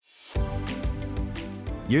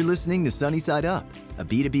You're listening to Sunny Side Up, a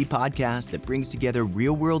B2B podcast that brings together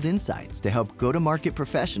real-world insights to help go-to-market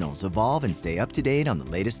professionals evolve and stay up to date on the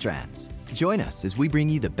latest trends. Join us as we bring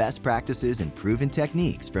you the best practices and proven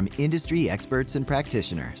techniques from industry experts and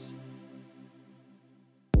practitioners.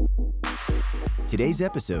 Today's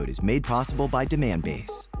episode is made possible by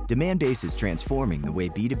Demandbase. Demandbase is transforming the way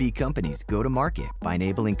B2B companies go to market by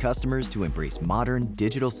enabling customers to embrace modern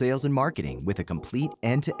digital sales and marketing with a complete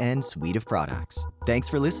end-to-end suite of products. Thanks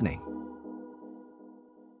for listening.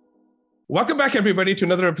 Welcome back, everybody, to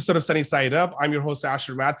another episode of Sunny Side Up. I'm your host,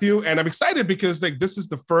 Asher Matthew, and I'm excited because this is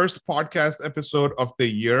the first podcast episode of the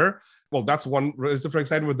year. Well, that's one reason for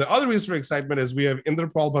excitement. But the other reason for excitement is we have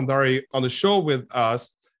Inderpal Bhandari on the show with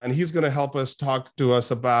us. And he's going to help us talk to us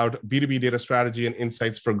about B2B data strategy and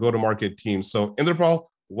insights for go-to-market teams. So Inderpal,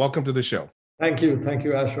 welcome to the show. Thank you. Thank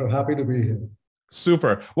you, Asher. Happy to be here.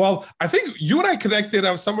 Super. Well, I think you and I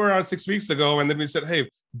connected somewhere around 6 weeks ago. And then we said, hey,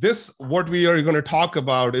 what we are going to talk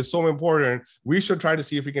about is so important. We should try to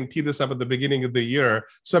see if we can tee this up at the beginning of the year.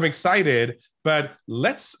 So I'm excited. But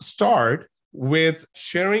let's start with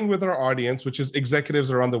sharing with our audience, which is executives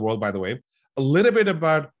around the world, by the way, a little bit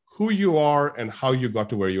about who you are and how you got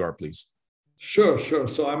to where you are, please. Sure.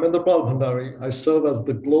 So I'm Inderpal Bhandari. I serve as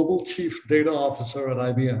the Global Chief Data Officer at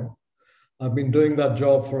IBM. I've been doing that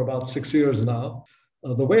job for about 6 years now.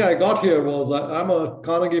 The way I got here was I'm a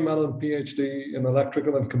Carnegie Mellon PhD in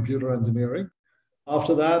electrical and computer engineering.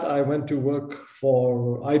 After that, I went to work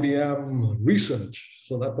for IBM Research.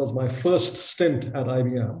 So that was my first stint at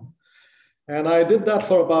IBM. And I did that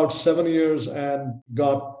for about 7 years and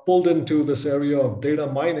got pulled into this area of data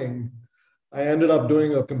mining. I ended up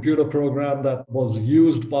doing a computer program that was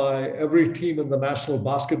used by every team in the National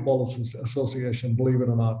Basketball Association, believe it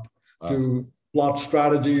or not, to plot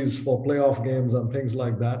strategies for playoff games and things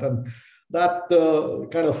like that. And that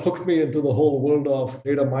kind of hooked me into the whole world of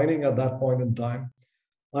data mining at that point in time.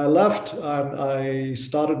 I left and I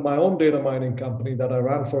started my own data mining company that I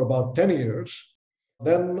ran for about 10 years.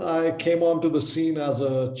 Then I came onto the scene as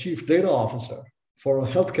a chief data officer for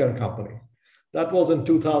a healthcare company. That was in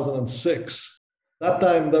 2006. That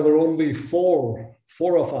time, there were only four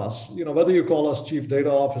of us, whether you call us chief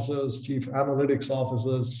data officers, chief analytics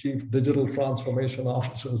officers, chief digital transformation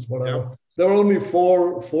officers, whatever. Yeah. There were only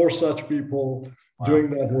four such people doing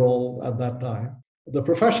that role at that time. The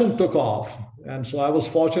profession took off. And so I was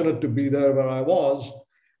fortunate to be there where I was.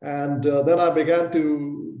 And then I began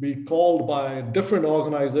to be called by different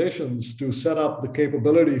organizations to set up the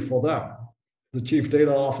capability for them, the chief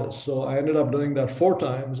data office. So I ended up doing that 4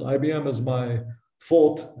 times. IBM is my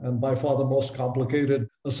 4th and by far the most complicated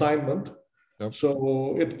assignment. Yep.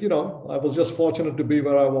 So I was just fortunate to be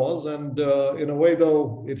where I was. And in a way,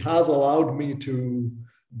 though, it has allowed me to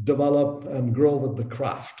develop and grow with the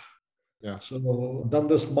craft. Yeah. So I've done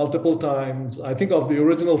this multiple times. I think of the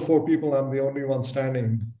original 4 people, I'm the only one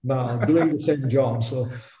standing now doing the same job. So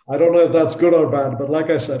I don't know if that's good or bad, but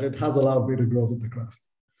like I said, it has allowed me to grow with the craft.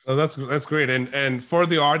 Oh, that's great. And for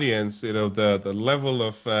the audience, the level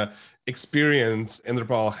of experience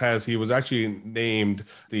Inderpal has, he was actually named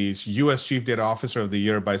the U.S. Chief Data Officer of the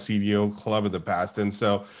Year by CDO Club in the past.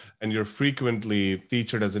 And you're frequently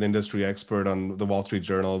featured as an industry expert on the Wall Street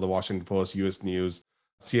Journal, the Washington Post, U.S. News,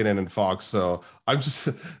 CNN and Fox. So I'm just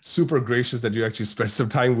super gracious that you actually spent some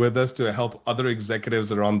time with us to help other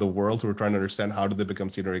executives around the world who are trying to understand how do they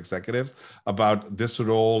become senior executives about this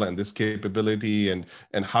role and this capability and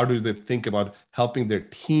how do they think about helping their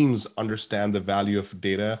teams understand the value of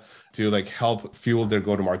data to help fuel their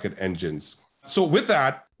go-to-market engines. So with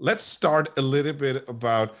that, let's start a little bit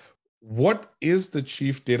about what is the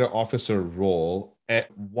Chief Data Officer role and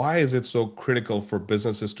why is it so critical for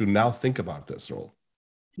businesses to now think about this role?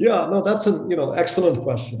 Yeah, no, that's an excellent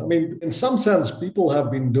question. I mean, in some sense, people have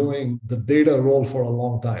been doing the data role for a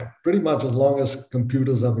long time, pretty much as long as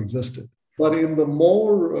computers have existed. But in the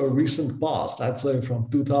more recent past, I'd say from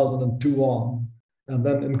 2002 on, and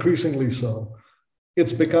then increasingly so,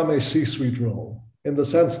 it's become a C-suite role in the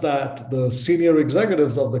sense that the senior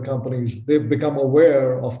executives of the companies, they've become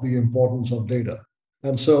aware of the importance of data.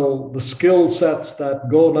 And so the skill sets that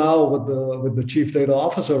go now with the chief data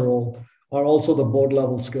officer role are also the board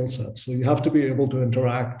level skill sets. So you have to be able to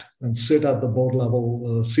interact and sit at the board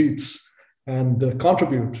level seats and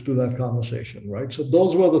contribute to that conversation, right? So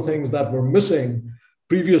those were the things that were missing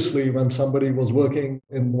previously when somebody was working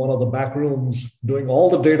in one of the back rooms, doing all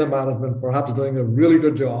the data management, perhaps doing a really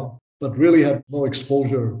good job, but really had no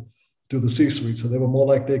exposure to the C-suite. So they were more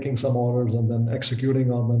like taking some orders and then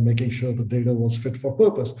executing on them, making sure the data was fit for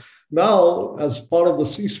purpose. Now, as part of the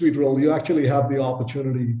C-suite role, you actually have the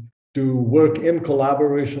opportunity to work in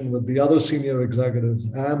collaboration with the other senior executives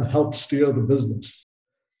and help steer the business.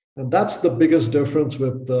 And that's the biggest difference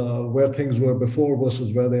with where things were before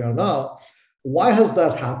versus where they are now. Why has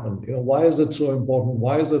that happened? Why is it so important?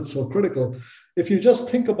 Why is it so critical? If you just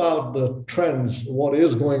think about the trends, what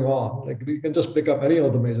is going on, like you can just pick up any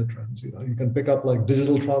of the major trends. You can pick up like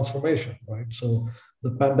digital transformation, right? So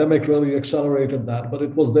the pandemic really accelerated that, but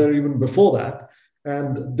it was there even before that.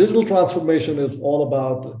 And digital transformation is all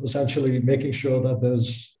about essentially making sure that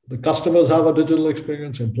the customers have a digital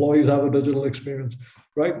experience, employees have a digital experience,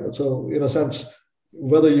 right? So in a sense,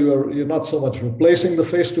 whether you're not so much replacing the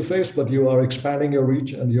face-to-face, but you are expanding your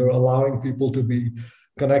reach and you're allowing people to be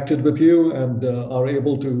connected with you and are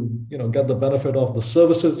able to get the benefit of the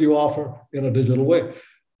services you offer in a digital way.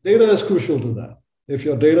 Data is crucial to that. If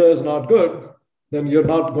your data is not good, then you're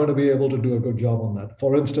not going to be able to do a good job on that.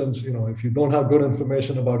 For instance, if you don't have good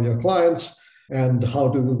information about your clients and how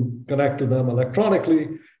to connect to them electronically,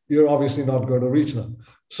 you're obviously not going to reach them.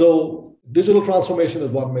 So digital transformation is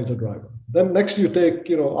one major driver. Then next you take,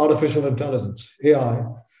 artificial intelligence, AI,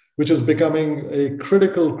 which is becoming a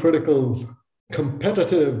critical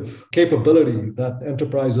competitive capability that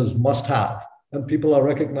enterprises must have. And people are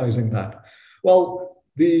recognizing that. Well,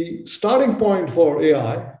 the starting point for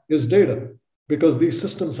AI is data, because these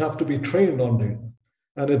systems have to be trained on data.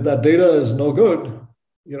 And if that data is no good,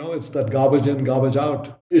 it's that garbage in, garbage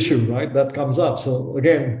out issue, right? That comes up. So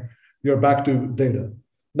again, you're back to data.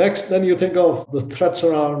 Next, then you think of the threats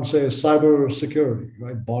around, say, cyber security,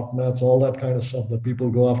 right? Botnets, all that kind of stuff that people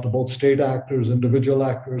go after, both state actors, individual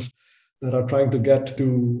actors that are trying to get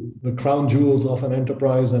to the crown jewels of an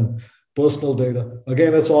enterprise and personal data.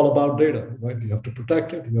 Again, it's all about data, right? You have to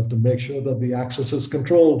protect it. You have to make sure that the access is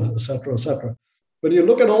controlled, et cetera, et cetera. When you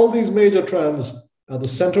look at all these major trends, at the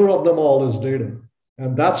center of them all is data.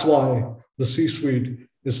 And that's why the C-suite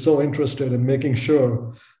is so interested in making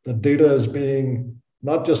sure that data is being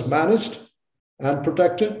not just managed and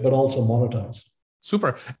protected, but also monetized.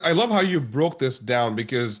 Super. I love how you broke this down,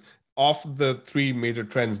 because of the three major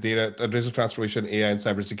trends, data, digital transformation, AI, and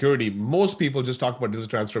cybersecurity, most people just talk about digital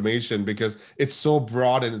transformation because it's so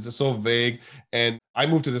broad and it's so vague. And I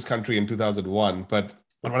moved to this country in 2001, but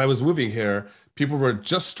when I was moving here, people were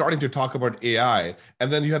just starting to talk about AI.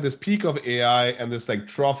 And then you had this peak of AI and this like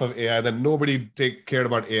trough of AI, then nobody cared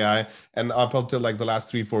about AI. And up until like the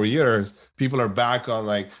last 3-4 years, people are back on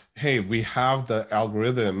like, hey, we have the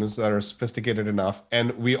algorithms that are sophisticated enough.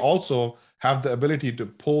 And we also have the ability to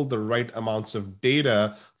pull the right amounts of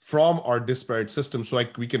data from our disparate systems so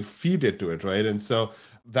like we can feed it to it, right? And so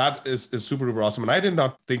that is super, super awesome. And I did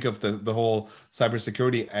not think of the whole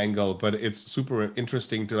cybersecurity angle, but it's super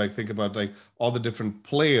interesting to like think about like all the different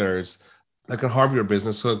players that can harm your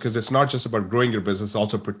business. So because it's not just about growing your business,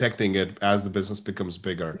 also protecting it as the business becomes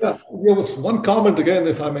bigger. Yeah, there was one comment again,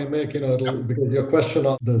 if I may make, because your question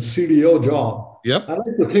on the CDO job. Yep. I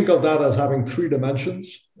like to think of that as having three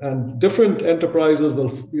dimensions, and different enterprises will,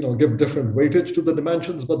 give different weightage to the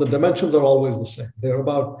dimensions, but the dimensions are always the same. They're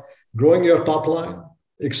about growing your top line,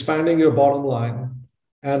 expanding your bottom line,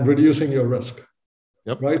 and reducing your risk.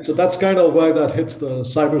 Yep. Right. So that's kind of why that hits the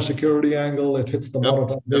cybersecurity angle. It hits the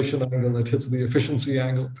monetization angle. It hits the efficiency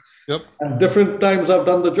angle. Yep. And different times I've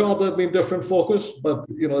done the job, there've been different focus, but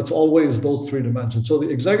it's always those three dimensions. So the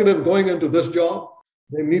executive going into this job,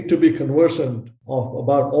 they need to be conversant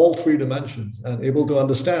about all three dimensions and able to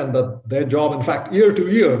understand that their job, in fact, year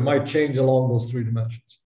to year might change along those three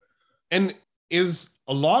dimensions. And is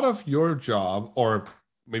a lot of your job, or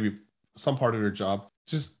maybe some part of your job,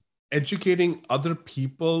 just educating other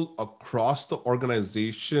people across the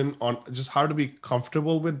organization on just how to be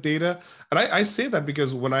comfortable with data? And I say that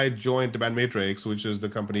because when I joined Demand Matrix, which is the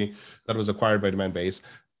company that was acquired by Demandbase,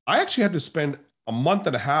 I actually had to spend a month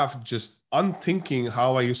and a half just unthinking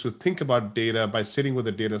how I used to think about data by sitting with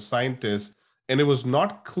a data scientist. And it was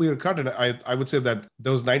not clear cut. And I would say that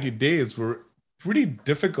those 90 days were pretty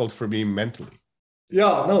difficult for me mentally.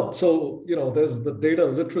 Yeah, no. So, there's the data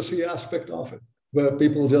literacy aspect of it, where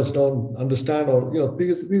people just don't understand, or,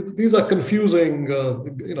 these are confusing.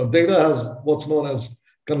 Data has what's known as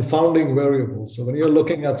confounding variables. So when you're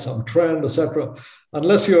looking at some trend, et cetera,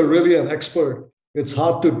 unless you're really an expert, it's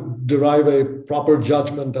hard to derive a proper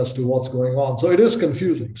judgment as to what's going on. So it is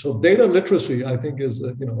confusing. So data literacy, I think, is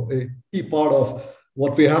a key part of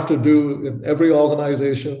what we have to do in every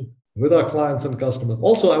organization with our clients and customers.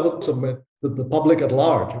 Also, I would submit that the public at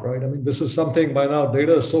large, right? I mean, this is something by now,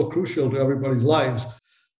 data is so crucial to everybody's lives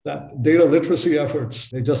that data literacy efforts,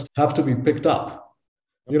 they just have to be picked up.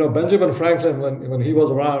 Benjamin Franklin, when he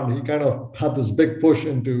was around, he kind of had this big push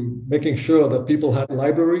into making sure that people had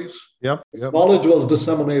libraries. Yep. Knowledge was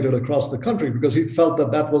disseminated across the country because he felt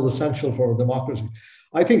that that was essential for democracy.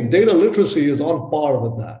 I think data literacy is on par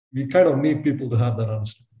with that. We kind of need people to have that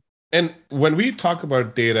understanding. And when we talk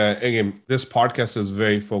about data, again, this podcast is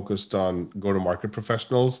very focused on go-to-market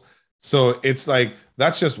professionals. So it's like,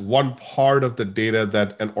 that's just one part of the data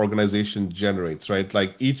that an organization generates, right?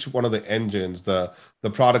 Like each one of the engines, the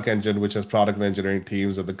product engine, which has product and engineering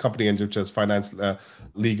teams, and the company engine, which has finance,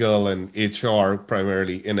 legal, and HR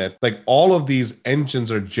primarily in it. Like all of these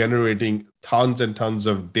engines are generating tons and tons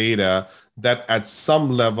of data that at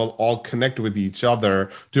some level all connect with each other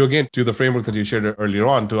to the framework that you shared earlier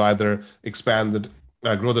on, to either expand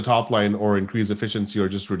grow the top line or increase efficiency or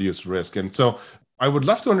just reduce risk. And so I would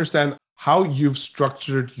love to understand how you've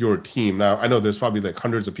structured your team. Now, I know there's probably like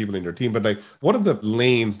hundreds of people in your team, but like, what are the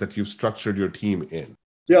lanes that you've structured your team in?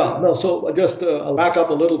 Yeah, no. So just I'll back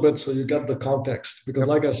up a little bit so you get the context, because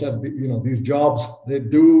like I said, these jobs, they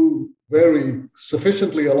do vary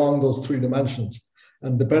sufficiently along those three dimensions.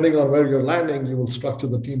 And depending on where you're landing, you will structure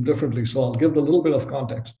the team differently. So I'll give a little bit of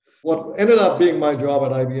context. What ended up being my job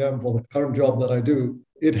at IBM for the current job that I do,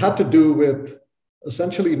 it had to do with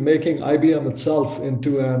essentially making IBM itself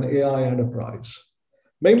into an AI enterprise.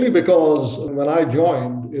 Mainly because when I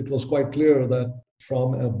joined, it was quite clear that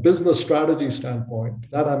from a business strategy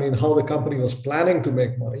standpoint, that I mean how the company was planning to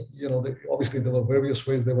make money. Obviously there were various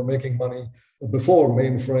ways they were making money before,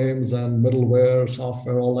 mainframes and middleware,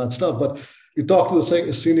 software, all that stuff. But you talk to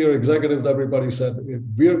the senior executives, everybody said,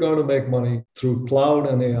 we're going to make money through cloud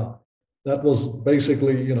and AI. That was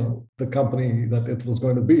basically, the company that it was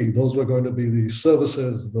going to be. Those were going to be the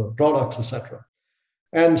services, the products, etc.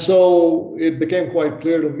 And so it became quite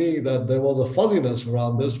clear to me that there was a fuzziness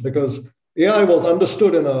around this, because AI was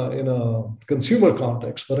understood in a consumer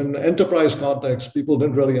context, but in an enterprise context, people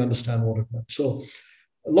didn't really understand what it meant. So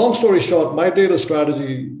long story short, my data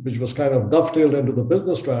strategy, which was kind of dovetailed into the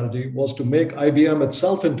business strategy, was to make IBM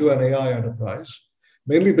itself into an AI enterprise,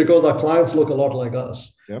 mainly because our clients look a lot like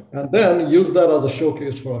us. Yep. And then use that as a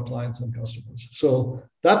showcase for our clients and customers. So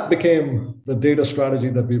that became the data strategy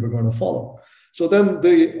that we were going to follow. So then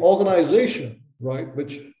the organization, right,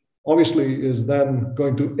 which obviously is then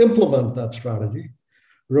going to implement that strategy,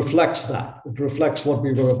 reflects that. It reflects what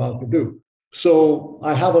we were about to do. So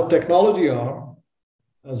I have a technology arm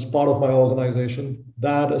as part of my organization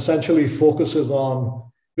that essentially focuses on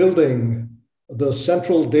building the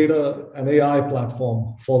central data and AI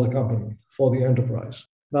platform for the company, for the enterprise.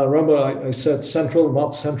 Now, remember, I said central,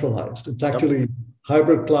 not centralized. It's actually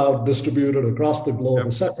hybrid cloud distributed across the globe,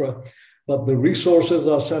 etc. But the resources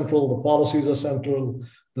are central, the policies are central,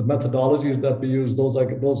 the methodologies that we use,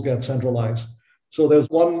 those get centralized. So there's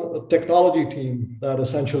one technology team that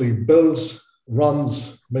essentially builds,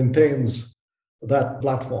 runs, maintains that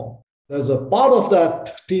platform. There's a part of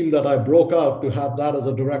that team that I broke out to have that as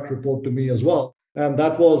a direct report to me as well. And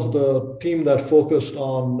that was the team that focused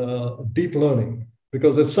on deep learning,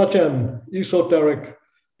 because it's such an esoteric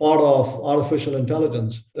part of artificial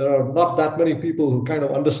intelligence. There are not that many people who kind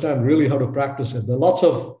of understand really how to practice it. There are lots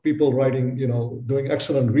of people writing, doing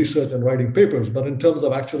excellent research and writing papers, but in terms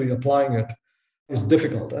of actually applying it, is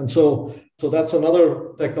difficult. And so that's another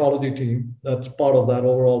technology team that's part of that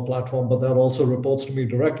overall platform, but that also reports to me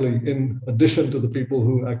directly in addition to the people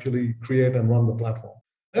who actually create and run the platform.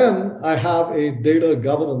 Then I have a data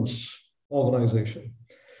governance organization.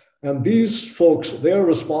 And these folks, they're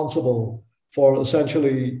responsible for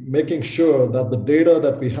essentially making sure that the data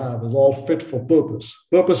that we have is all fit for purpose.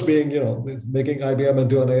 Purpose being, making IBM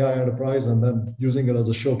into an AI enterprise and then using it as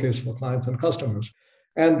a showcase for clients and customers.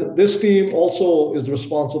 And this team also is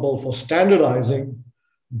responsible for standardizing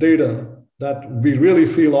data that we really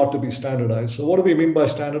feel ought to be standardized. So what do we mean by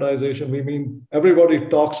standardization? We mean everybody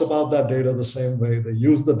talks about that data the same way. They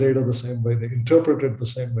use the data the same way. They interpret it the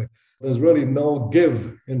same way. There's really no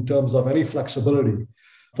give in terms of any flexibility.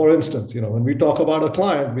 For instance, when we talk about a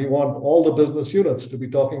client, we want all the business units to be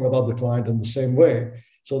talking about the client in the same way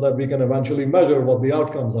so that we can eventually measure what the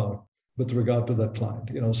outcomes are with regard to that client.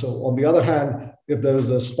 So on the other hand, if there is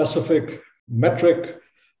a specific metric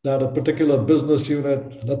that a particular business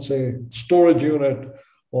unit, let's say storage unit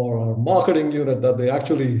or a marketing unit, that they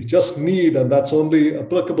actually just need, and that's only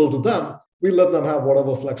applicable to them, we let them have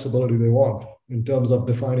whatever flexibility they want in terms of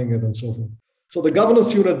defining it and so forth. So the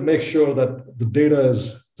governance unit makes sure that the data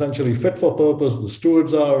is essentially fit for purpose, the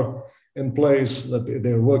stewards are in place, that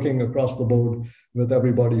they're working across the board with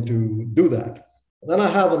everybody to do that. Then I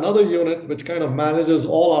have another unit which kind of manages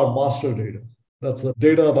all our master data. That's the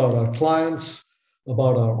data about our clients,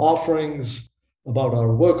 about our offerings, about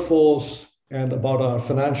our workforce, and about our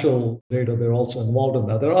financial data. They're also involved in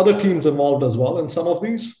that. There are other teams involved as well in some of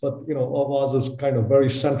these, but of ours is kind of very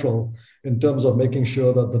central in terms of making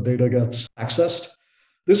sure that the data gets accessed.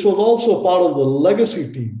 This was also part of the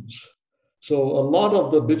legacy teams. So a lot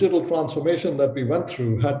of the digital transformation that we went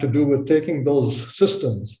through had to do with taking those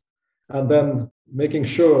systems and then making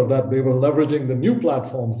sure that they were leveraging the new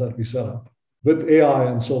platforms that we set up with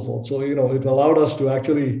AI and so forth. So, it allowed us to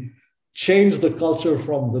actually change the culture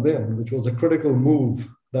from within, which was a critical move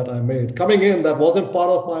that I made. Coming in, that wasn't part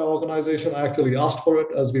of my organization. I actually asked for it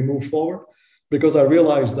as we moved forward because I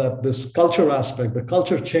realized that this culture aspect, the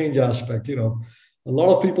culture change aspect, a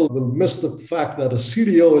lot of people will miss the fact that a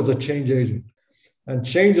CDO is a change agent. And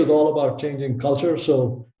change is all about changing culture.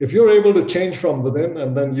 So if you're able to change from within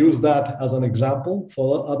and then use that as an example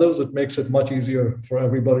for others, it makes it much easier for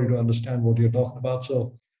everybody to understand what you're talking about.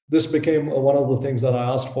 So this became one of the things that I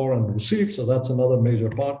asked for and received. So that's another major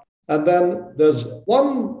part. And then there's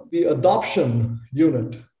the adoption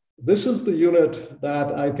unit. This is the unit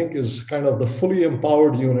that I think is kind of the fully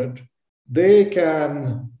empowered unit.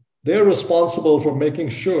 They're responsible for making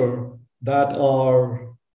sure that our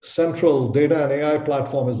central data and AI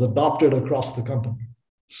platform is adopted across the company.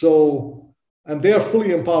 So, and they are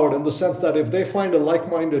fully empowered in the sense that if they find a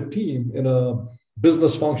like-minded team in a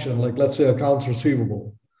business function, like let's say accounts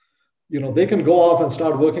receivable, they can go off and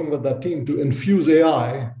start working with that team to infuse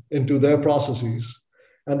AI into their processes,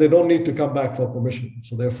 and they don't need to come back for permission.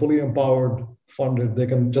 So they're fully empowered, funded, they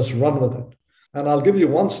can just run with it. And I'll give you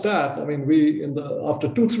one stat. I mean, after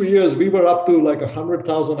 2-3 years, we were up to like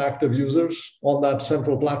 100,000 active users on that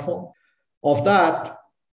central platform. Of that,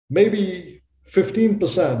 maybe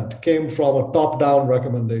 15% came from a top-down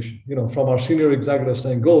recommendation, from our senior executives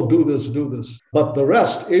saying, go do this, do this. But the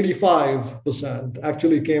rest, 85%,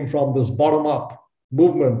 actually came from this bottom-up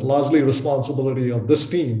movement, largely responsibility of this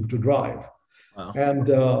team to drive. Wow. And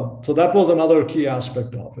so that was another key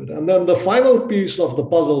aspect of it. And then the final piece of the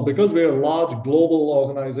puzzle, because we're a large global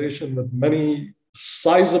organization with many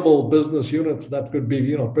sizable business units that could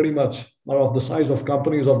be, pretty much are of the size of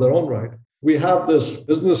companies of their own right, we have this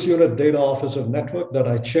business unit data officer network that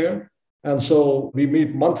I chair. And so we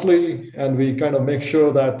meet monthly and we kind of make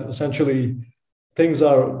sure that essentially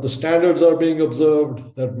the standards are being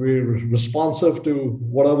observed, that we're responsive to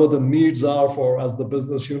whatever the needs are as the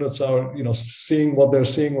business units are, seeing what they're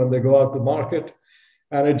seeing when they go out to market.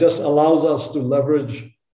 And it just allows us to leverage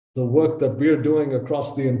the work that we're doing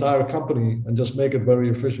across the entire company and just make it very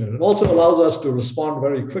efficient. It also allows us to respond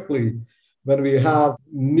very quickly when we have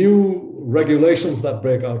new regulations that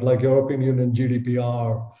break out, like European Union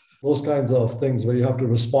GDPR, those kinds of things where you have to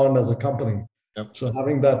respond as a company. Yep. So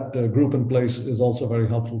having that group in place is also very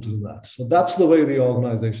helpful to do that. So that's the way the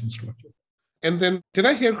organization is structured. And then did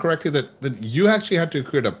I hear correctly that you actually had to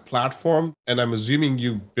create a platform? And I'm assuming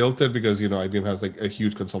you built it because, IBM has like a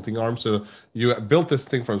huge consulting arm. So you built this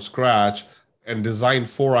thing from scratch and designed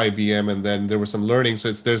for IBM. And then there was some learning.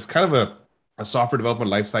 So there's kind of a software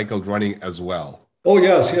development lifecycle running as well. Oh,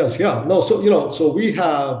 yes. Yeah. No, so we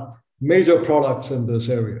have major products in this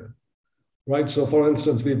area. Right. So for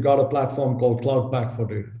instance, we've got a platform called Cloud Pak for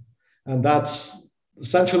Data. And that's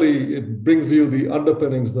essentially, it brings you the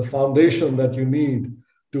underpinnings, the foundation that you need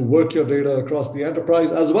to work your data across the enterprise,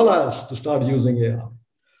 as well as to start using AI.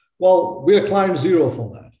 Well, we're client zero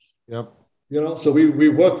for that. Yep. So we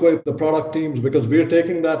work with the product teams because we're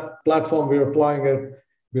taking that platform, we're applying it.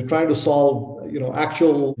 We're trying to solve,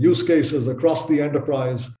 actual use cases across the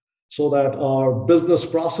enterprise so that our business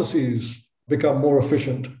processes become more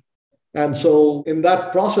efficient. And so in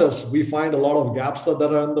that process, we find a lot of gaps that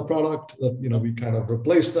are in the product that, we kind of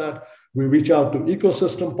replace that. We reach out to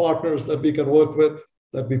ecosystem partners that we can work with,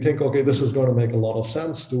 that we think, okay, this is going to make a lot of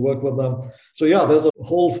sense to work with them. So yeah, there's a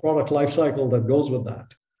whole product lifecycle that goes with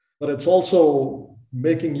that. But it's also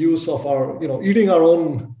making use of our, eating our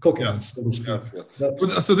own cooking. Yes.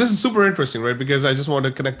 So this is super interesting, right? Because I just want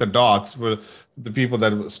to connect the dots with the people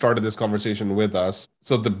that started this conversation with us.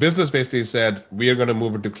 So the business basically said, we are going to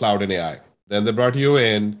move it to cloud and AI. Then they brought you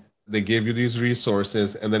in, they gave you these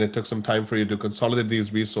resources, and then it took some time for you to consolidate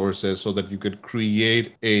these resources so that you could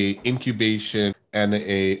create a incubation and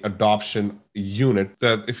a adoption unit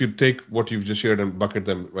that if you take what you've just shared and bucket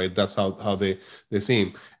them, right, that's how they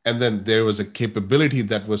seem. And then there was a capability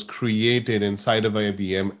that was created inside of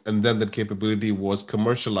IBM, and then that capability was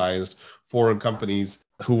commercialized for companies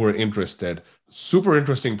who were interested. Super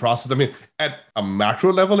interesting process. I mean, at a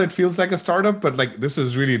macro level, it feels like a startup, but like this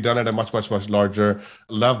is really done at a much, much, much larger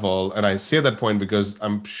level. And I say that point because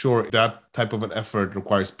I'm sure that type of an effort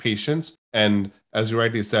requires patience. And as you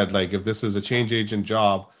rightly said, like if this is a change agent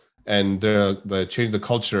job, and the change the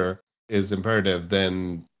culture is imperative,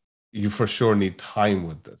 then you for sure need time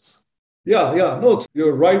with this. Yeah, yeah. No,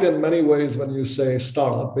 you're right in many ways when you say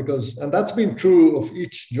startup, and that's been true of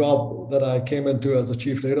each job that I came into as a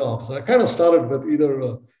chief data officer. I kind of started with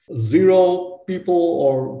either zero people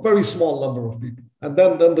or very small number of people. And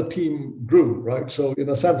then the team grew, right? So in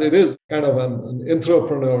a sense, it is kind of an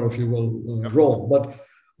entrepreneur, if you will, role.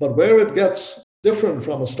 But where it gets different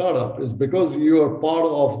from a startup is because you are part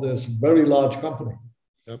of this very large company.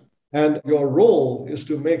 Yep. And your role is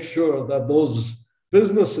to make sure that those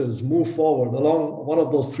businesses move forward along one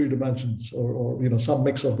of those three dimensions, or some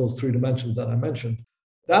mix of those three dimensions that I mentioned.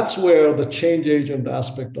 That's where the change agent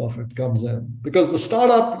aspect of it comes in. Because the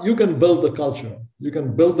startup, you can build the culture. You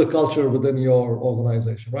can build the culture within your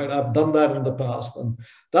organization, right? I've done that in the past. And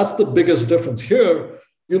that's the biggest difference. Here,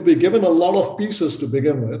 you'll be given a lot of pieces to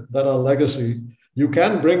begin with that are legacy. You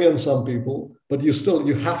can bring in some people, but you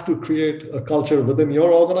have to create a culture within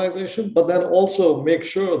your organization, but then also make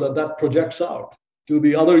sure that projects out to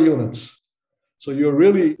the other units. So you're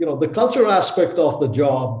really, the culture aspect of the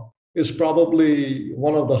job is probably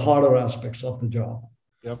one of the harder aspects of the job.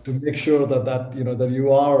 Yep. To make sure that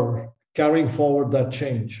you are carrying forward that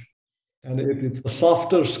change. And it's the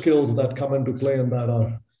softer skills that come into play in that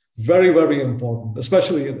are very, very important,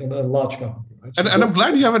 especially in a large company. Right? And I'm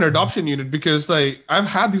glad you have an adoption unit, because I've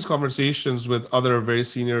had these conversations with other very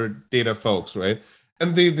senior data folks, right?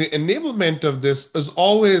 And the enablement of this is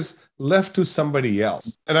always left to somebody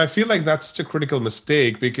else. And I feel like that's such a critical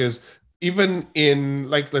mistake, because even in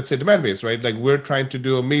let's say Demandbase, right? We're trying to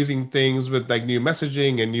do amazing things with new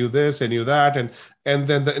messaging and new this and new that. And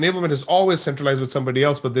then the enablement is always centralized with somebody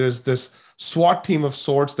else, but there's this SWAT team of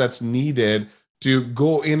sorts that's needed to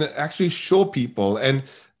go in and actually show people. And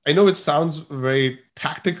I know it sounds very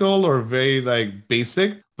tactical or very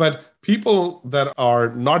basic, but people that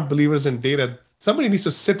are not believers in data, somebody needs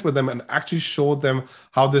to sit with them and actually show them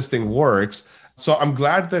how this thing works. So I'm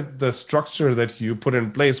glad that the structure that you put in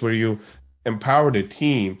place, where you empowered a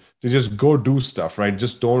team to just go do stuff, right?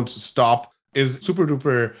 Just don't stop, is super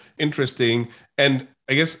duper interesting. And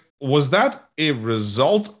I guess, was that a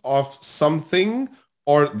result of something,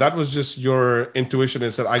 or that was just your intuition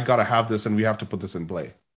and said, I got to have this and we have to put this in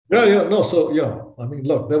play? Yeah. No, so, I mean,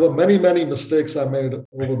 look, there were many, many mistakes I made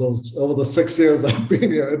over the 6 years I've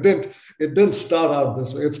been here. It didn't start out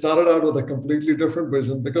this way. It started out with a completely different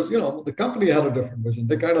vision, because, the company had a different vision.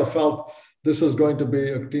 They kind of felt this is going to be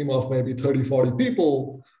a team of maybe 30, 40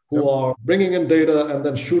 people who are bringing in data and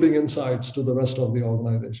then shooting insights to the rest of the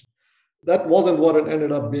organization. That wasn't what it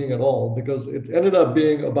ended up being at all, because it ended up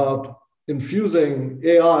being about infusing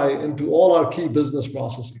AI into all our key business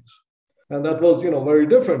processes. And that was, very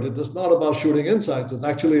different. It's not about shooting insights. It's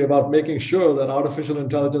actually about making sure that artificial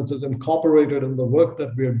intelligence is incorporated in the work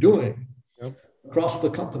that we're doing across the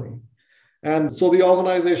company. And so the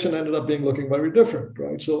organization ended up looking very different,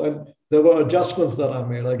 right? So, and there were adjustments that I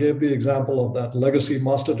made. I gave the example of that legacy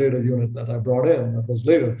master data unit that I brought in, that was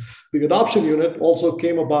later. The adoption unit also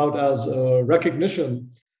came about as a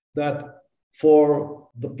recognition that for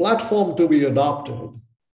the platform to be adopted,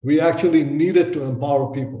 we actually needed to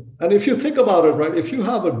empower people. And if you think about it, right, if you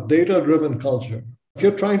have a data-driven culture, if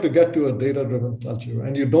you're trying to get to a data-driven culture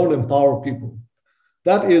and you don't empower people,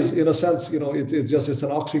 that is, in a sense, it's an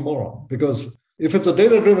oxymoron. Because if it's a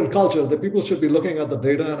data-driven culture, the people should be looking at the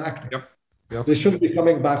data and acting. Yep. They shouldn't be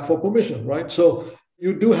coming back for permission, right? So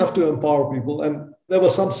you do have to empower people. And there were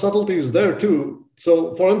some subtleties there too.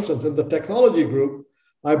 So for instance, in the technology group,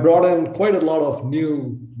 I brought in quite a lot of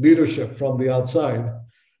new leadership from the outside.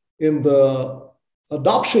 In the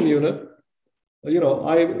adoption unit,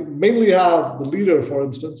 I mainly have the leader, for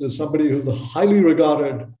instance, is somebody who's a highly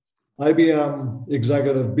regarded IBM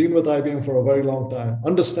executive, been with IBM for a very long time,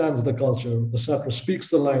 understands the culture, etc., speaks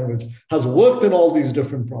the language, has worked in all these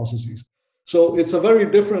different processes. So it's a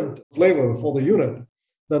very different flavor for the unit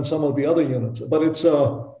than some of the other units. But it's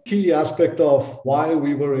a key aspect of why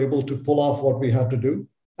we were able to pull off what we had to do.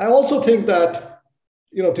 I also think that,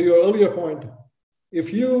 to your earlier point,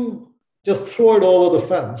 if you just throw it over the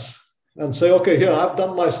fence and say, okay, here, I've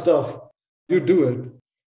done my stuff, you do it,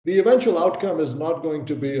 the eventual outcome is not going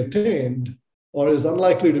to be attained, or is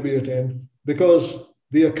unlikely to be attained, because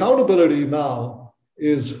the accountability now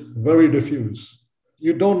is very diffuse.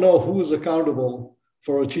 You don't know who is accountable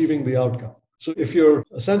for achieving the outcome. So if you're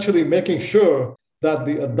essentially making sure that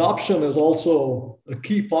the adoption is also a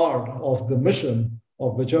key part of the mission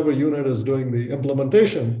of whichever unit is doing the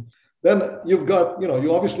implementation, then you've got,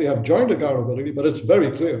 you obviously have joint accountability, but it's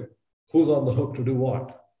very clear who's on the hook to do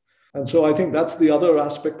what. And so I think that's the other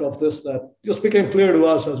aspect of this that just became clear to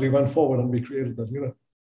us as we went forward and we created that unit.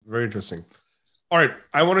 Very interesting. All right,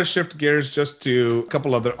 I want to shift gears just to a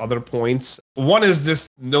couple other points. One is this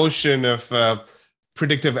notion of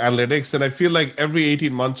predictive analytics, and I feel like every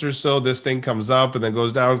 18 months or so, this thing comes up and then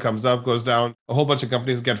goes down, comes up, goes down. A whole bunch of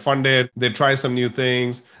companies get funded. They try some new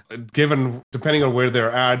things. Given depending on where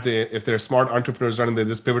they're at, if they're smart entrepreneurs running, they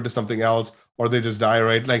just pivot to something else, or they just die.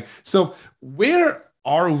 Right? Like, so where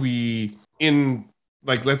are we in,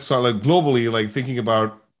 like, let's start like globally, like thinking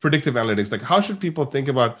about predictive analytics? Like, how should people think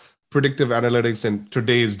about predictive analytics in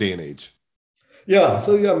today's day and age? Yeah,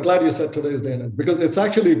 so yeah, I'm glad you said today's day and age, because it's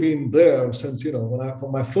actually been there since,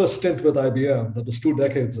 from my first stint with IBM, that was 2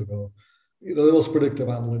 decades ago, there was predictive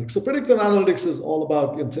analytics. So predictive analytics is all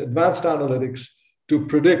about, it's advanced analytics to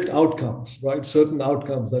predict outcomes, right? Certain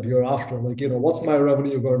outcomes that you're after, like, what's my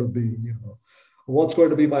revenue going to be? What's going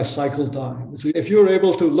to be my cycle time? So if you're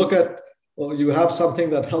able to look at, or you have something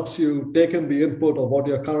that helps you take in the input of what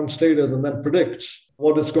your current state is and then predicts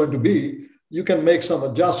what it's going to be, you can make some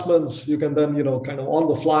adjustments. You can then, kind of on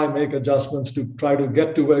the fly make adjustments to try to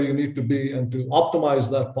get to where you need to be and to optimize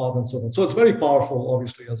that path and so on. So it's very powerful,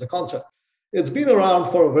 obviously, as a concept. It's been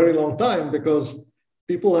around for a very long time because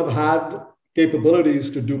people have had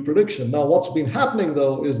capabilities to do prediction. Now, what's been happening,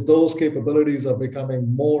 though, is those capabilities are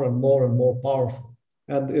becoming more and more and more powerful.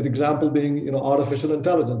 And an example being, artificial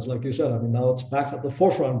intelligence, like you said. I mean, now it's back at the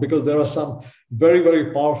forefront because there are some very,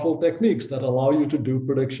 very powerful techniques that allow you to do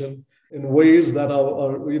prediction in ways that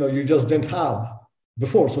are you just didn't have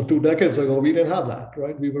before. So 2 decades ago, we didn't have that,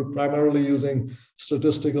 right? We were primarily using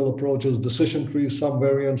statistical approaches, decision trees, some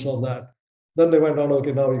variants of that. Then they went on,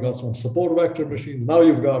 okay, now you got some support vector machines. Now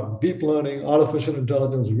you've got deep learning, artificial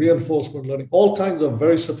intelligence, reinforcement learning, all kinds of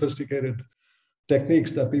very sophisticated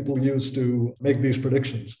techniques that people use to make these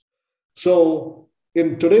predictions. So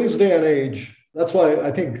in today's day and age, that's why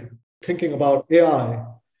I think thinking about AI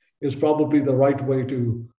is probably the right way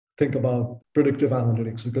to think about predictive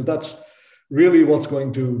analytics, because that's really what's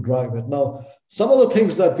going to drive it. Now, some of the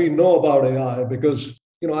things that we know about AI, because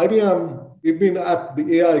IBM, we've been at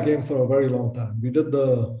the AI game for a very long time. We did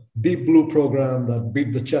the Deep Blue program that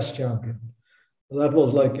beat the chess champion. That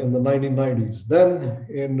was like in the 1990s. Then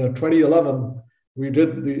in 2011, we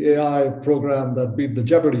did the AI program that beat the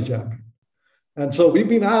Jeopardy champion. And so we've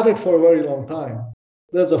been at it for a very long time.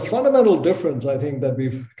 There's a fundamental difference, I think, that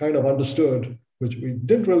we've kind of understood, which we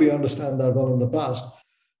didn't really understand that well in the past.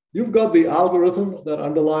 You've got the algorithms that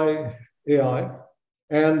underlie AI,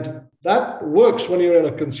 and that works when you're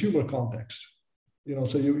in a consumer context.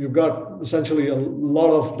 So you've got essentially a lot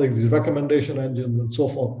of like these recommendation engines and so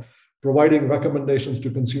forth, providing recommendations to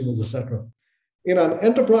consumers, etc. In an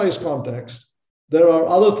enterprise context, there are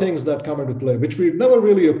other things that come into play, which we've never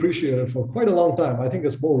really appreciated for quite a long time. I think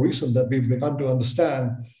it's more recent that we've begun to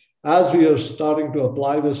understand as we are starting to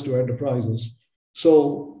apply this to enterprises.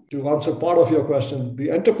 So to answer part of your question,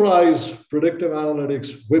 the enterprise predictive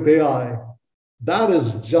analytics with AI, that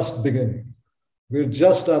is just beginning. We're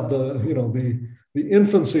just at the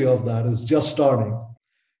infancy of that is just starting.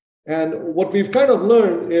 And what we've kind of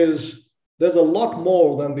learned is there's a lot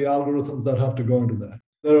more than the algorithms that have to go into that.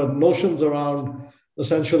 There are notions around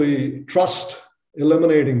essentially trust,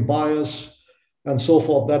 eliminating bias, and so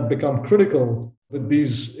forth that become critical with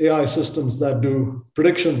these AI systems that do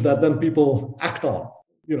predictions that then people act on,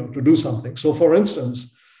 to do something. So for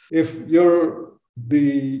instance, if you're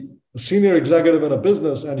the senior executive in a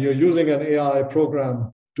business and you're using an AI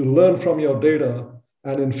program to learn from your data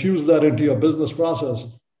and infuse that into your business process,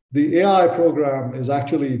 the AI program is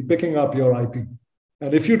actually picking up your IP.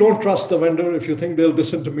 And if you don't trust the vendor, if you think they'll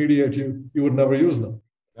disintermediate you, you would never use them.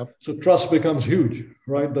 Yep. So trust becomes huge,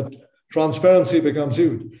 right? The transparency becomes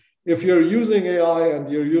huge. If you're using AI and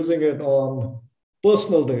you're using it on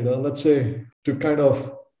personal data, let's say to kind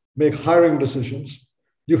of make hiring decisions,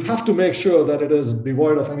 you have to make sure that it is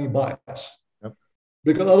devoid of any bias. Yep.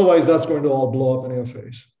 Because otherwise that's going to all blow up in your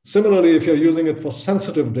face. Similarly, if you're using it for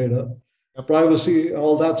sensitive data, privacy,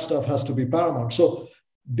 all that stuff has to be paramount. So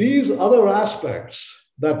these other aspects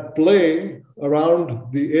that play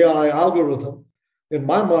around the AI algorithm, in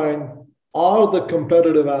my mind, are the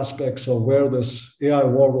competitive aspects of where this AI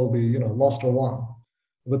war will be, lost or won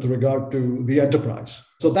with regard to the enterprise.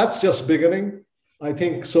 So that's just beginning. I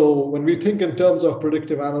think so when we think in terms of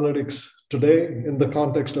predictive analytics today in the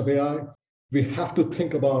context of AI, we have to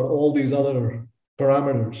think about all these other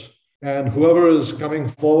parameters. And whoever is coming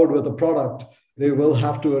forward with a product, they will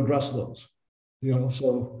have to address those.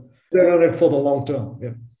 So they're in it for the long term.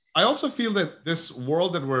 Yeah. I also feel that this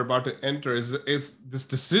world that we're about to enter is this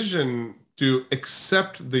decision to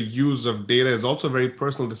accept the use of data is also a very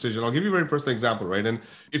personal decision. I'll give you a very personal example, right? And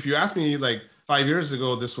if you ask me like 5 years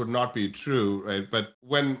ago, this would not be true, right? But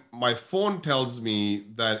when my phone tells me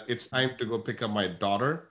that it's time to go pick up my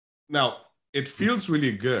daughter, now it feels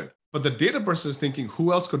really good. But the data person is thinking,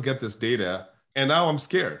 who else could get this data? And now I'm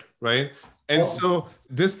scared, right? And so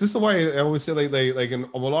this is why I always say like in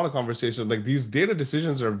a lot of conversations, like these data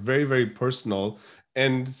decisions are very, very personal.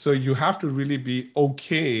 And so you have to really be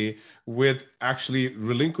okay with actually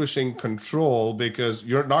relinquishing control, because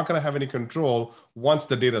you're not going to have any control once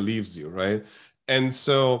the data leaves you, right? And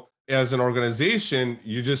so as an organization,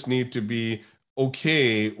 you just need to be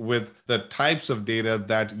okay with the types of data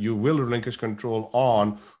that you will relinquish control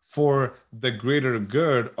on for the greater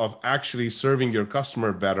good of actually serving your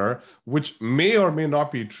customer better, which may or may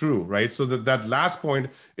not be true, right? So that last point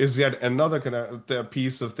is yet another kind of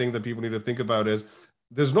piece of thing that people need to think about is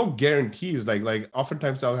there's no guarantees. Like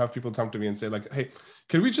oftentimes I'll have people come to me and say like, hey,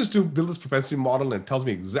 can we just build this propensity model and it tells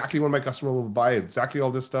me exactly when my customer will buy exactly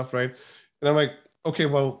all this stuff, right? And I'm like, okay,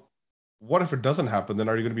 well, what if it doesn't happen? Then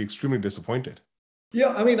are you going to be extremely disappointed?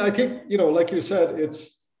 Yeah, I mean, I think, like you said,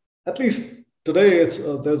 it's at least today,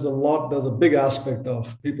 there's a big aspect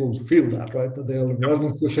of people feel that, right? That they're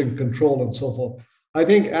relinquishing control and so forth. I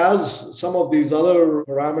think as some of these other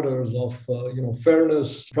parameters of,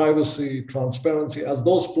 fairness, privacy, transparency, as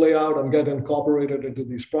those play out and get incorporated into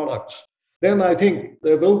these products, then I think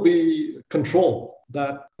there will be control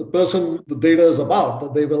that the person the data is about,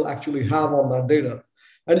 that they will actually have on that data.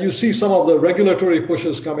 And you see some of the regulatory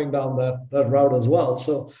pushes coming down that route as well.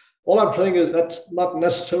 So all I'm saying is that's not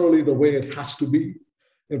necessarily the way it has to be.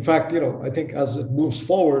 In fact, I think as it moves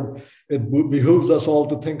forward, it behooves us all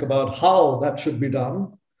to think about how that should be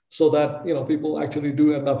done so that, people actually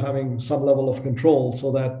do end up having some level of control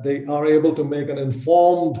so that they are able to make an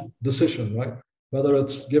informed decision, right? Whether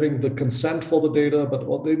it's giving the consent for the data,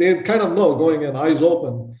 but they kind of know going in eyes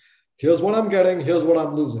open, here's what I'm getting, here's what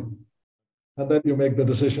I'm losing. And then you make the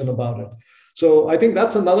decision about it. So I think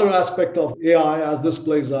that's another aspect of AI as this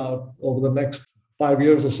plays out over the next 5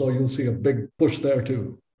 years or so. You'll see a big push there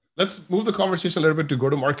too. Let's move the conversation a little bit to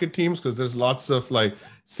go-to-market teams, because there's lots of like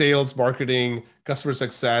sales, marketing, customer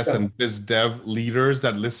success, and biz dev leaders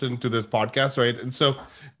that listen to this podcast, right? And so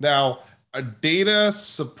now data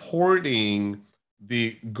supporting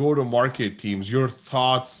the go-to-market teams, your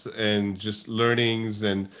thoughts and just learnings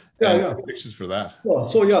and predictions for that. Well,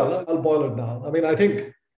 I'll boil it down. I mean, I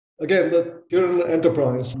think, again, that you're an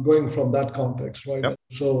enterprise going from that context, right? Yep.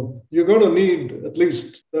 So you're going to need, at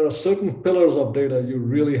least there are certain pillars of data you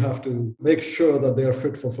really have to make sure that they are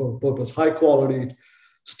fit for purpose, high quality,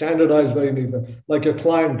 standardized, very neat, like your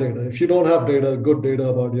client data. If you don't have good data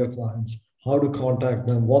about your clients, how to contact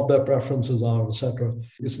them, what their preferences are, etc.,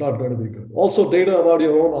 it's not going to be good. Also, data about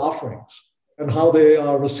your own offerings and how they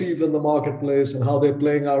are received in the marketplace and how they're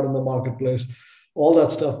playing out in the marketplace. All that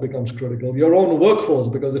stuff becomes critical. Your own workforce,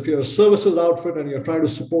 because if you're a services outfit and you're trying to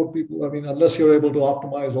support people, I mean, unless you're able to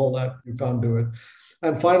optimize all that, you can't do it.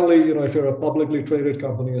 And finally, if you're a publicly traded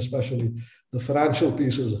company, especially, the financial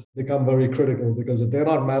pieces become very critical, because if they're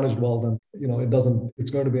not managed well, then it's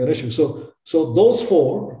going to be an issue. So those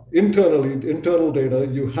four internal data,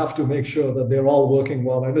 you have to make sure that they're all working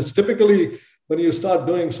well. And it's typically when you start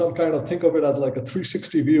doing some kind of, think of it as like a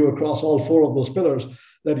 360 view across all four of those pillars,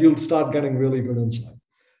 that you'll start getting really good insight.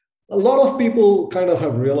 A lot of people kind of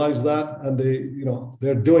have realized that, and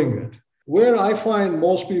they're doing it. Where I find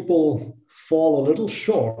most people fall a little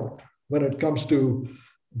short when it comes to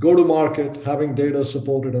go-to-market, having data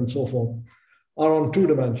supported and so forth, are on two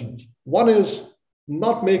dimensions. One is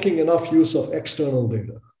not making enough use of external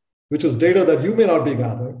data, which is data that you may not be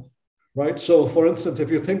gathering, right? So for instance, if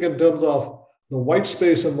you think in terms of the white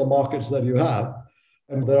space in the markets that you have,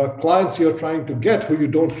 and there are clients you're trying to get who you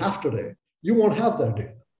don't have today, you won't have that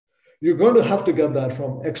data. You're going to have to get that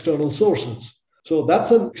from external sources. So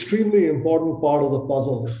that's an extremely important part of the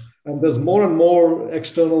puzzle. And there's more and more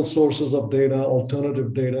external sources of data,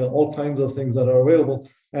 alternative data, all kinds of things that are available.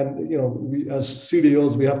 And we, as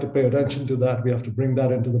CDOs, we have to pay attention to that. We have to bring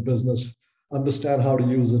that into the business, understand how to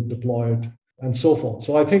use it, deploy it, and so forth.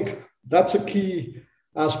 So I think that's a key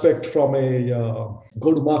aspect from a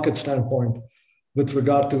go-to-market standpoint with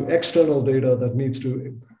regard to external data that needs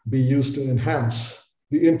to be used to enhance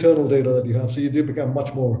the internal data that you have. So you do become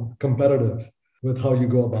much more competitive with how you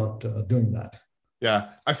go about doing that. Yeah,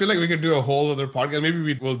 I feel like we could do a whole other podcast.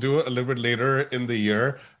 Maybe we'll do it a little bit later in the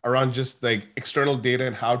year around just like external data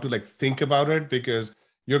and how to like think about it, because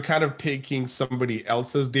you're kind of taking somebody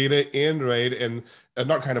else's data in, right? And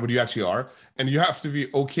not kind of, but you actually are. And you have to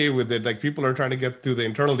be okay with it. Like people are trying to get through the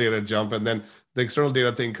internal data jump, and then the external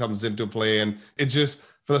data thing comes into play. And it just,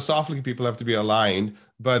 philosophically people have to be aligned,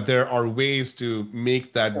 but there are ways to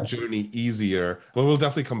make that journey easier. But we'll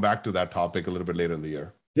definitely come back to that topic a little bit later in the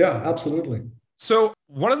year. Yeah, absolutely. So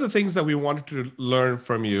one of the things that we wanted to learn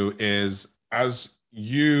from you is, as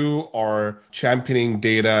you are championing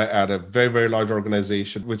data at a very, very large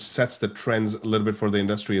organization, which sets the trends a little bit for the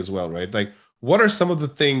industry as well, right? Like, what are some of the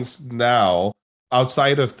things now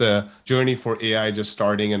outside of the journey for AI just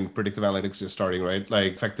starting and predictive analytics just starting, right?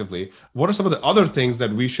 Like, effectively, what are some of the other things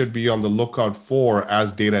that we should be on the lookout for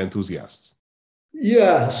as data enthusiasts?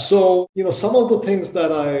 Yeah, so some of the things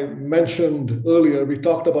that I mentioned earlier, we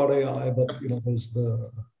talked about AI, but there's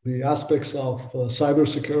the aspects of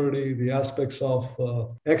cybersecurity, the aspects of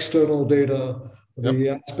external data, the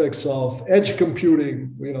aspects of edge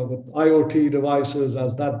computing, with IoT devices,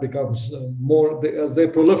 as that becomes as they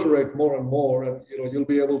proliferate more and more, and you'll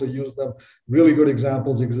be able to use them. Really good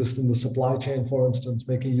examples exist in the supply chain, for instance,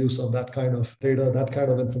 making use of that kind of data, that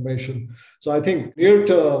kind of information. So I think near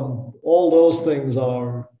term, all those things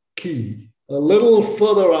are key. A little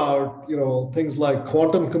further out, things like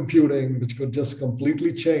quantum computing, which could just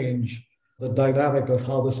completely change the dynamic of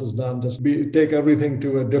how this is done, take everything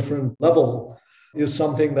to a different level, is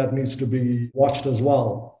something that needs to be watched as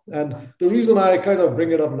well. And the reason I kind of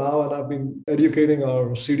bring it up now, and I've been educating our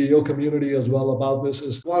CDO community as well about this,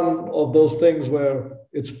 is one of those things where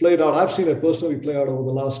it's played out. I've seen it personally play out over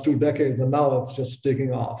the last 2 decades, and now it's just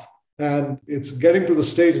taking off. And it's getting to the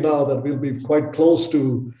stage now that we'll be quite close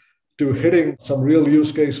to hitting some real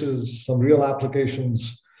use cases, some real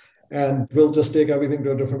applications, and we'll just take everything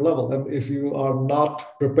to a different level. And if you are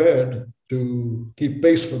not prepared to keep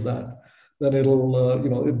pace with that, then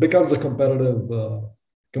it becomes a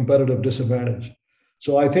competitive disadvantage.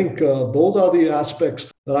 So I think those are the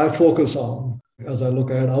aspects that I focus on as I look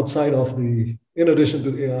ahead, in addition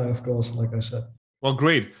to AI, of course, like I said. Well,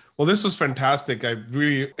 great. Well, this was fantastic. I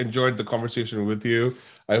really enjoyed the conversation with you.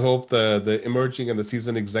 I hope the emerging and the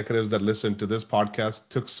seasoned executives that listen to this podcast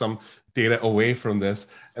took some data away from this,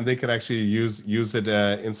 and they can actually use it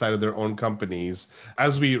inside of their own companies.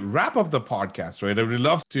 As we wrap up the podcast, right, I would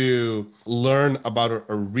love to learn about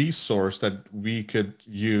a resource that we could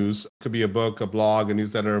use. It could be a book, a blog, a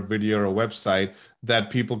newsletter, a video, or a website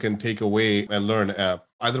that people can take away and learn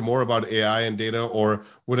either more about AI and data, or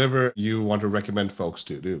whatever you want to recommend folks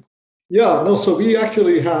to do. Yeah, no, so we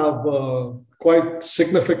actually have quite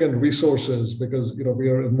significant resources, because we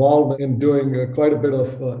are involved in doing quite a bit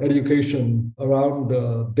of education around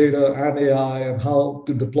data and AI and how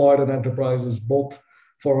to deploy it in enterprises, both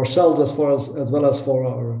for ourselves as well as for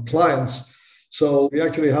our clients. So we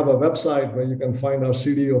actually have a website where you can find our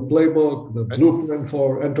CDO playbook, the blueprint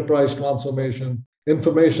for enterprise transformation,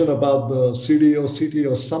 information about the CDO,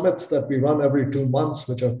 CTO summits that we run every 2 months,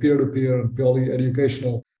 which are peer-to-peer and purely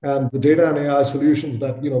educational, and the data and AI solutions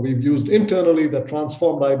that we've used internally that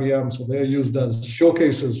transformed IBM. So they're used as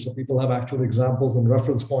showcases, so people have actual examples and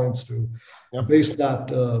reference points to base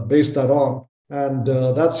that on. And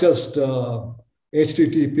that's just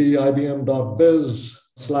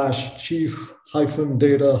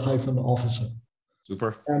http://chief-data-officer.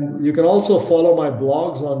 Super. And you can also follow my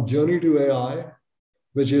blogs on Journey to AI,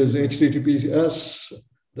 which is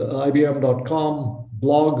https://ibm.com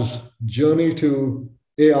blogs Journey to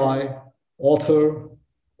AI, author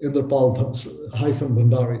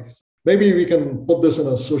Inderpal-Bhandari. Maybe we can put this in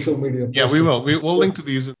a social media post. Yeah, we will. We'll link to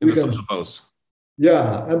these in the social post.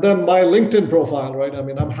 Yeah, and then my LinkedIn profile, right? I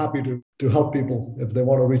mean, I'm happy to help people if they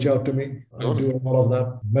want to reach out to me. I do a lot of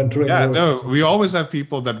that mentoring. Yeah, work. no, we always have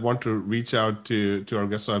people that want to reach out to our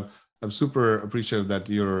guests. So I'm super appreciative that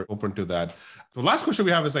you're open to that. The last question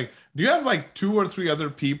we have is do you have 2 or 3 other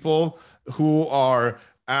people who are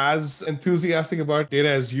as enthusiastic about data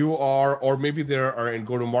as you are, or maybe they are in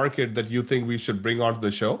go-to-market that you think we should bring onto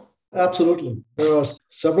the show? Absolutely. There are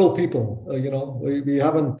several people, we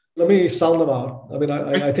haven't, let me sound them out. I mean,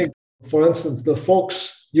 I think, for instance, the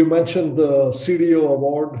folks, you mentioned the CDO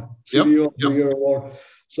award, CDO of the Year award.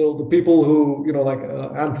 So the people who,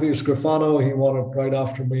 Anthony Scrifano, he won it right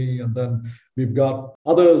after me. And then we've got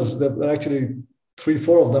others, that actually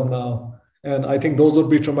 3-4 of them now. And I think those would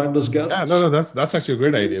be tremendous guests. Yeah, no, that's actually a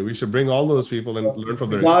great idea. We should bring all those people and learn from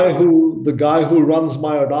their experience. The guy who runs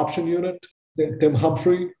my adoption unit, Tim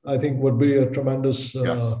Humphrey, I think would be a tremendous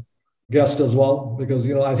guest as well, because,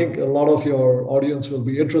 I think a lot of your audience will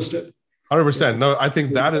be interested. 100%. No, I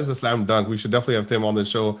think that is a slam dunk. We should definitely have Tim on the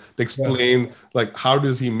show to explain, how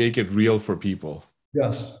does he make it real for people?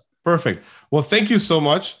 Yes. Perfect. Well, thank you so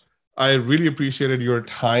much. I really appreciated your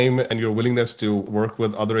time and your willingness to work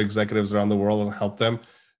with other executives around the world and help them.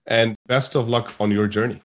 And best of luck on your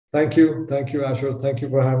journey. Thank you. Thank you, Asher. Thank you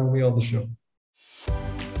for having me on the show.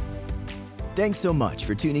 Thanks so much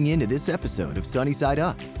for tuning in to this episode of Sunny Side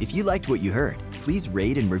Up. If you liked what you heard, please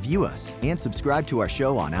rate and review us and subscribe to our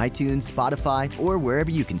show on iTunes, Spotify, or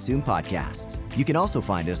wherever you consume podcasts. You can also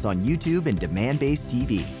find us on YouTube and Demand-Based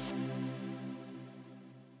TV.